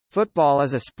Football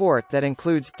is a sport that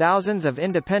includes thousands of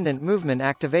independent movement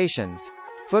activations.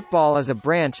 Football is a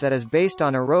branch that is based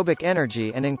on aerobic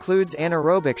energy and includes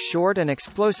anaerobic short and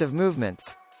explosive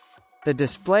movements. The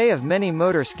display of many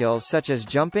motor skills such as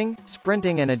jumping,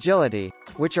 sprinting and agility,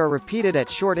 which are repeated at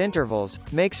short intervals,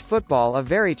 makes football a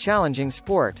very challenging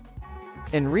sport.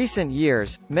 In recent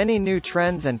years, many new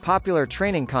trends and popular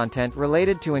training content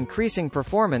related to increasing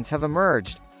performance have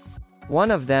emerged.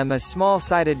 One of them is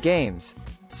small-sided games.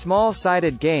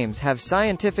 Small-sided games have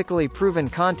scientifically proven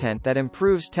content that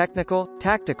improves technical,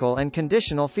 tactical and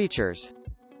conditional features.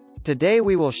 Today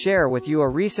we will share with you a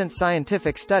recent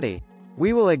scientific study.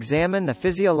 We will examine the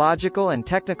physiological and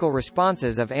technical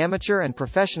responses of amateur and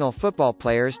professional football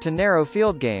players to narrow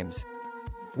field games.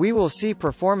 We will see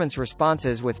performance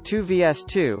responses with 2 vs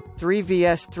 2, 3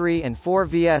 vs 3 and 4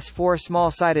 vs 4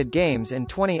 small-sided games in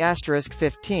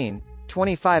 20*15,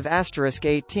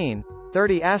 25*18,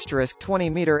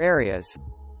 30*20 meter areas.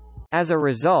 As a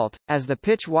result, as the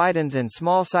pitch widens in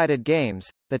small-sided games,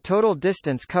 the total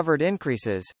distance covered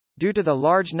increases, due to the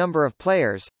large number of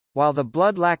players, while the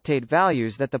blood lactate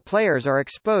values that the players are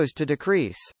exposed to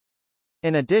decrease.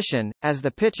 In addition, as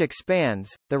the pitch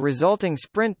expands, the resulting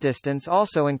sprint distance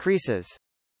also increases.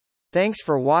 Thanks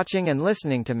for watching and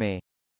listening to me.